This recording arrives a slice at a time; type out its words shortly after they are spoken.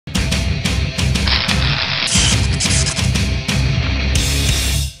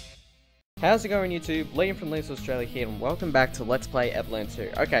How's it going, YouTube? Liam from Leeds Australia here, and welcome back to Let's Play Evoland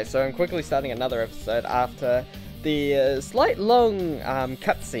 2. Okay, so I'm quickly starting another episode after the slight long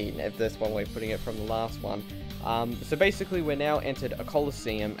cutscene, if there's one way of putting it, from the last one. So basically we're now entered a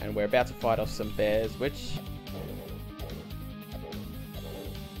coliseum, and we're about to fight off some bears, which...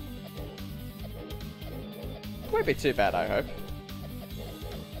 won't be too bad, I hope.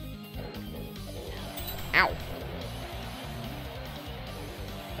 Ow!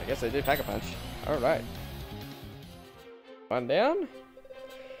 I guess I did pack a punch. Alright. One down.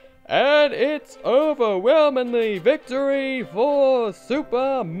 And it's overwhelmingly victory for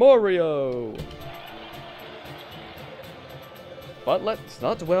Super Mario! But let's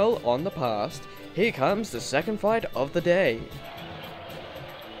not dwell on the past. Here comes the second fight of the day.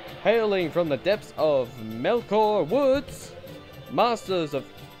 Hailing from the depths of Melkor Woods, masters of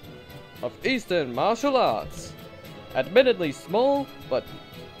Eastern martial arts. Admittedly small, but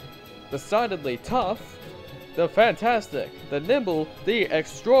decidedly tough, the fantastic, the nimble, the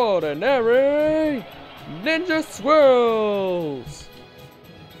extraordinary Ninja Squirrels!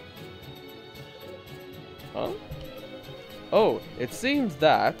 Huh? Oh, it seems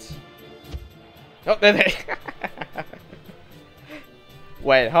that... oh, there they...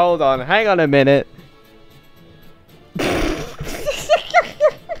 Wait, hold on, hang on a minute.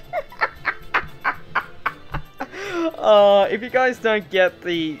 If you guys don't get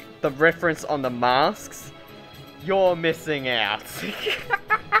the reference on the masks, you're missing out.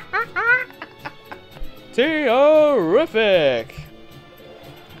 Terrific!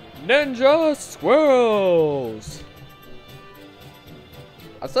 Ninja Squirrels!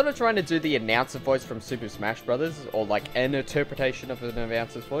 I'm sort of trying to do the announcer voice from Super Smash Brothers, or like an interpretation of an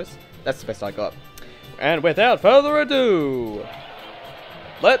announcer's voice. That's the best I got. And without further ado,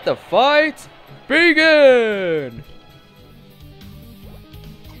 let the fight begin!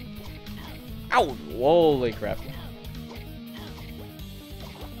 Ow! Holy crap.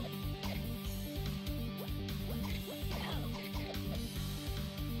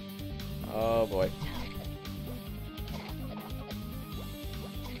 Oh boy.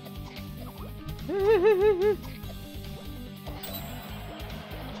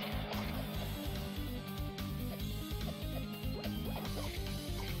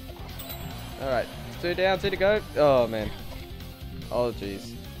 Alright, 2 down, 2 to go. Oh man. Oh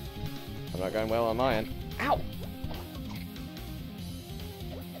jeez. I'm not going well on my end. Ow!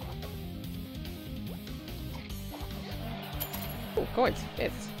 Oh, coins.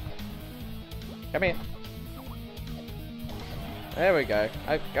 Yes. Come here. There we go.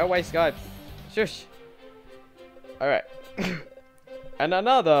 Go away, Skype. Shush. Alright. And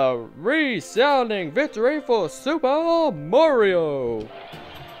another resounding victory for Super Mario!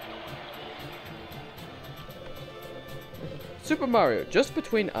 Super Mario, just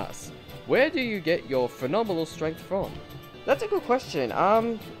between us, where do you get your phenomenal strength from? That's a good question.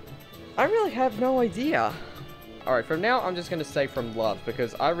 I really have no idea. Alright, from now I'm just going to say from love,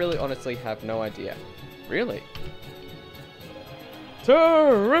 because I really honestly have no idea. Really?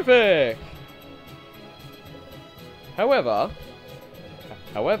 Terrific! However,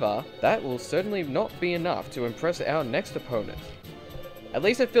 that will certainly not be enough to impress our next opponent. At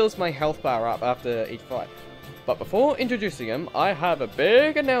least it fills my health bar up after each fight. But before introducing him, I have a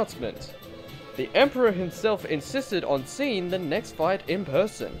big announcement. The Emperor himself insisted on seeing the next fight in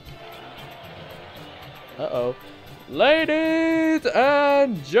person. Uh-oh. Ladies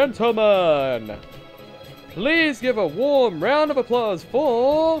and gentlemen, please give a warm round of applause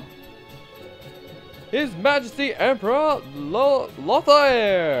for His Majesty Emperor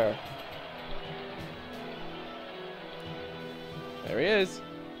Lothar. There he is.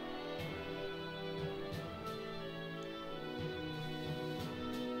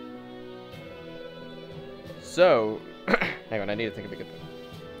 So, hang on, I need to think of a good one.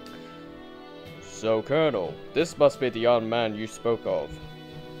 So, Colonel, this must be the young man you spoke of.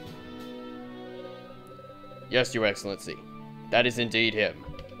 Yes, Your Excellency. That is indeed him.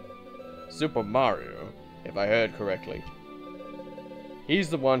 Super Mario, if I heard correctly. He's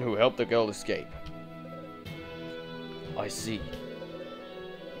the one who helped the girl escape. I see.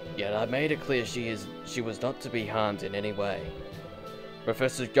 Yet I made it clear she was not to be harmed in any way.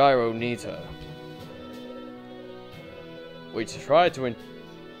 Professor Gyro needs her. We tried to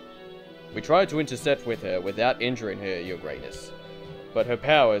intercept with her without injuring her, Your Greatness. But her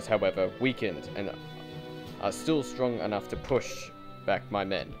powers, however, weakened and are still strong enough to push back my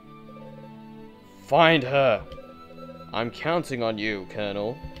men. Find her! I'm counting on you,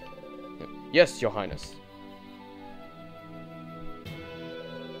 Colonel. Yes, Your Highness.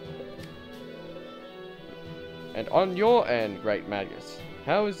 And on your end, Great Magus,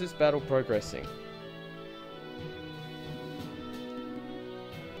 how is this battle progressing?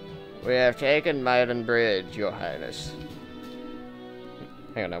 We have taken Maiden Bridge, Your Highness.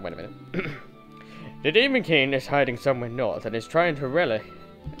 Hang on, no, wait a minute. The Demon King is hiding somewhere north and is trying to rally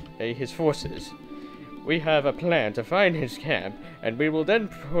his forces. We have a plan to find his camp, and we will then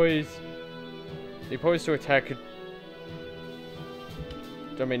be poised to attack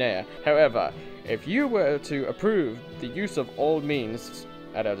Dominea. However, if you were to approve the use of all means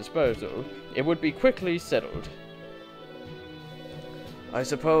at our disposal, it would be quickly settled. I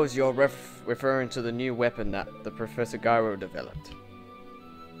suppose you're referring to the new weapon that the Professor Gyro developed.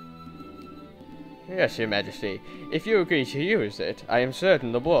 Yes, Your Majesty. If you agree to use it, I am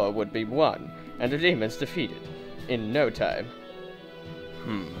certain the war would be won, and the demons defeated, in no time.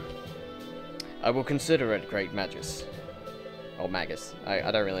 I will consider it, Great Magus. Or Magus.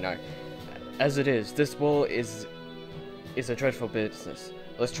 I don't really know. As it is, this war is a dreadful business.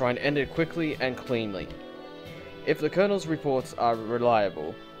 Let's try and end it quickly and cleanly. If the Colonel's reports are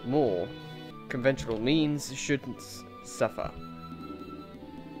reliable, more conventional means shouldn't suffer.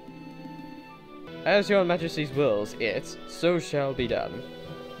 As Your Majesty's wills it, so shall be done.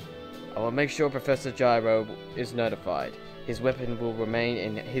 I will make sure Professor Gyro is notified. His weapon will remain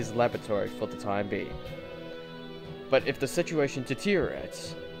in his laboratory for the time being. But if the situation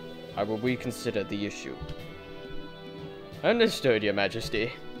deteriorates, I will reconsider the issue. Understood, Your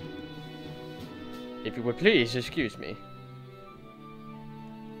Majesty. If you would please excuse me.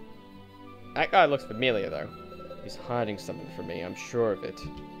 That guy looks familiar, though. He's hiding something from me, I'm sure of it.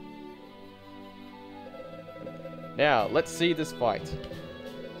 Now, let's see this fight.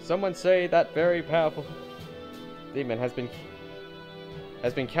 Someone say that very powerful demon has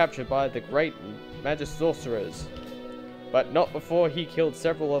been captured by the great magic sorcerers, but not before he killed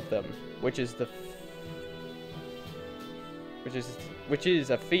several of them, which is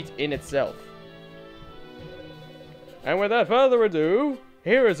a feat in itself. And without further ado,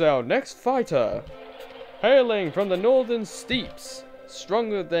 here is our next fighter, hailing from the northern steeps,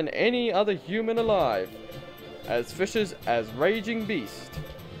 stronger than any other human alive, as vicious as raging beast.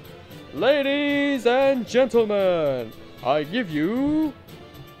 Ladies and gentlemen, I give you...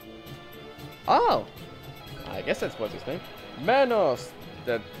 Oh! I guess that's what's his name. Manos,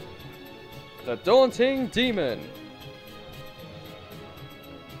 the daunting demon.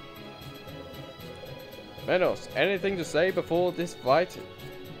 Manos, anything to say before this fight?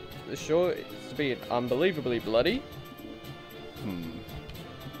 This sure is to be unbelievably bloody.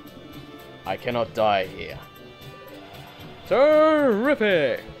 I cannot die here.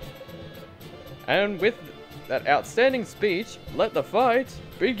 Terrific! And with that outstanding speech, let the fight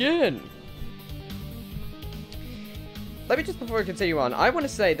begin! Let me just, before we continue on, I want to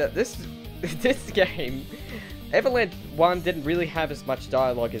say that this game, Evoland 1 didn't really have as much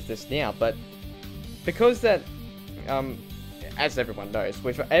dialogue as this now, but because that, as everyone knows,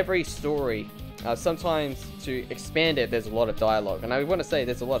 with every story, sometimes to expand it, there's a lot of dialogue, and I want to say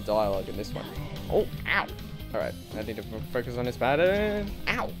there's a lot of dialogue in this one. Oh, ow! Alright, I need to focus on this pattern.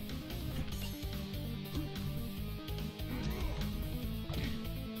 Ow!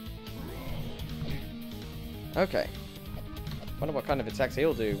 Okay. Wonder what kind of attacks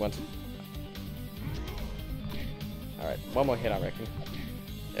he'll do once... Alright, one more hit, I reckon.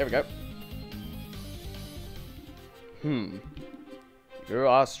 There we go. You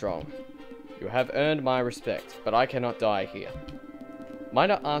are strong. You have earned my respect, but I cannot die here. Might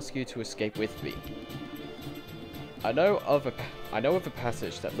I ask you to escape with me? I know of a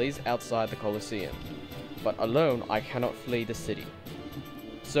passage that leads outside the Colosseum, but alone I cannot flee the city.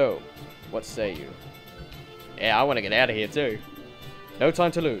 So, what say you? Yeah, I want to get out of here too. No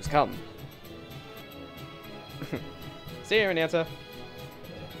time to lose, come. See you, announcer.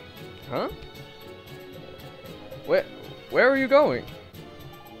 Huh? Where are you going?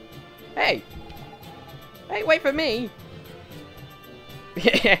 Hey! Hey, wait for me!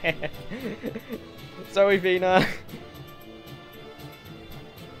 So we've been,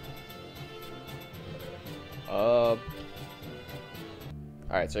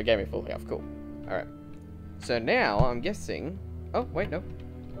 Alright, so it gave me full health, cool. Alright. So now, I'm guessing... Oh, wait, no.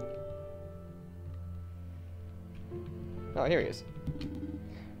 Oh, here he is.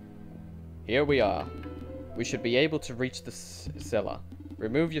 Here we are. We should be able to reach the cellar.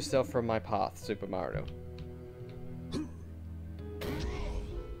 Remove yourself from my path, Super Mario.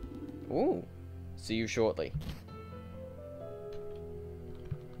 Ooh. See you shortly.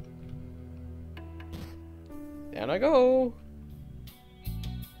 Down I go.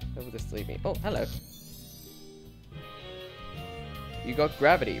 Where will this lead me? Oh, hello. You got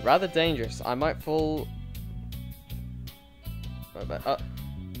gravity. Rather dangerous. I might fall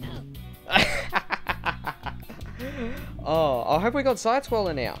Oh, I hope we got Side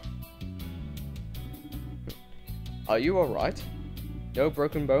Scroller now. Are you alright? No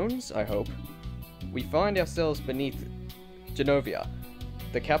broken bones, I hope. We find ourselves beneath Genovia,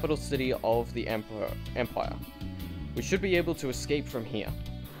 the capital city of the Empire. We should be able to escape from here.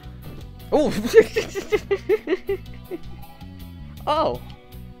 Oh! Oh!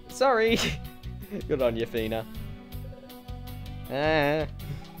 Sorry! Good on you, Fina. I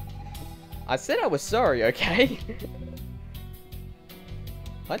said I was sorry, okay?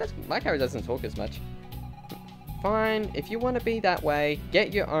 My character doesn't talk as much. Fine, if you want to be that way,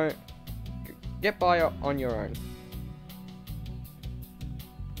 get by on your own.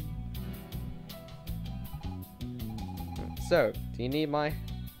 So, do you need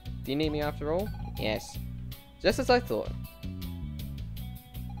me after all? Yes. Just as I thought.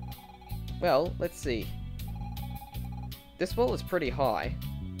 Well, let's see. This wall is pretty high.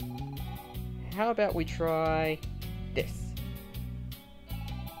 How about we try this?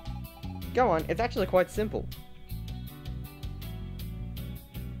 Go on, it's actually quite simple.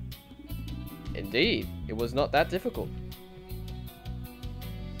 Indeed, it was not that difficult.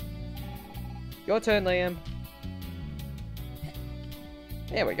 Your turn, Liam.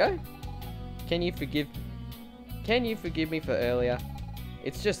 There we go. Can you forgive me for earlier?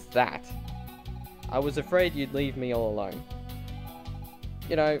 It's just that. I was afraid you'd leave me all alone.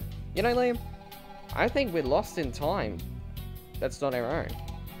 You know, Liam, I think we're lost in time. That's not our own.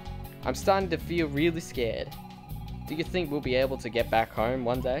 I'm starting to feel really scared. Do you think we'll be able to get back home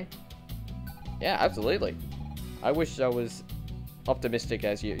one day? Yeah, absolutely. I wish I was optimistic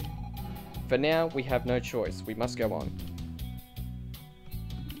as you. For now, we have no choice. We must go on.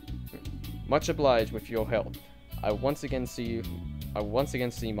 Much obliged with your help. I once again see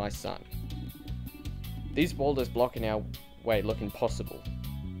my son. These boulders blocking our way look impassable.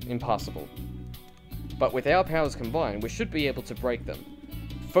 But with our powers combined, we should be able to break them.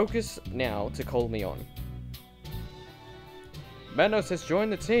 Focus now to call me on. Manos has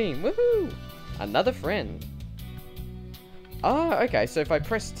joined the team. Woohoo! Another friend. Oh, okay, so if I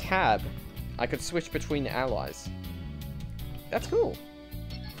press tab, I could switch between the allies. That's cool.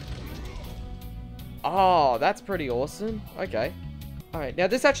 Oh, that's pretty awesome. Okay. Alright, now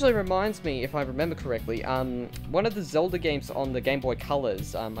this actually reminds me, if I remember correctly, one of the Zelda games on the Game Boy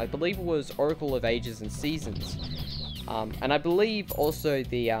Colors, I believe it was Oracle of Ages and Seasons. And I believe also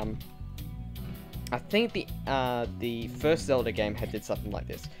the, I think the first Zelda game did something like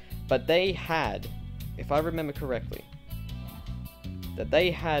this. But they had, if I remember correctly, that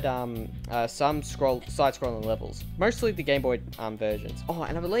they had some side-scrolling levels. Mostly the Game Boy versions. Oh,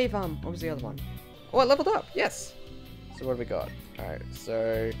 and I believe, what was the other one? Oh, I leveled up, yes! So what have we got? Alright,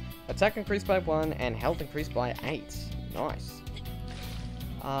 so attack increased by 1 and health increased by 8. Nice.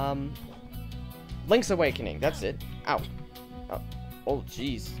 Link's Awakening, that's it. Ow. Oh,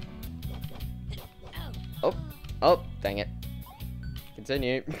 jeez. Oh, dang it.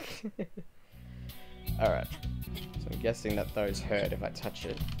 Continue. Alright. So I'm guessing that those hurt if I touch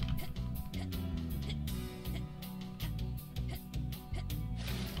it.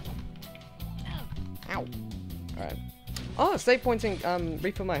 Ow. Alright. Oh, save pointing,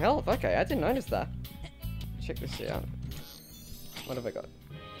 refill my health. Okay, I didn't notice that. Check this out. What have I got?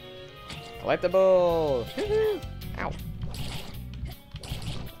 Collectible! Ow.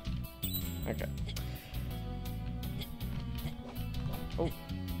 Okay. Oh.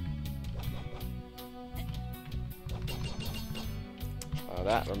 Oh,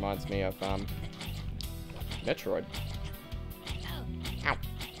 that reminds me of, Metroid. Ow.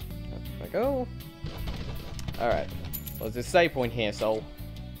 There we go. Alright. Well, there's a save point here, so...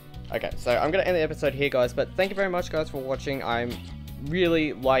 Okay, so I'm going to end the episode here, guys, but thank you very much, guys, for watching. I'm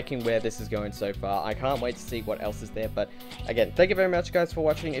really liking where this is going so far. I can't wait to see what else is there, but again, thank you very much, guys, for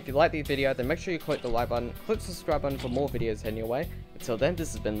watching. If you like the video, then make sure you click the like button, click the subscribe button for more videos heading your way. Until then,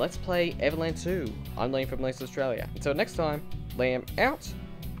 this has been Let's Play Evoland 2. I'm Liam from Evoland, Australia. Until next time, Liam out.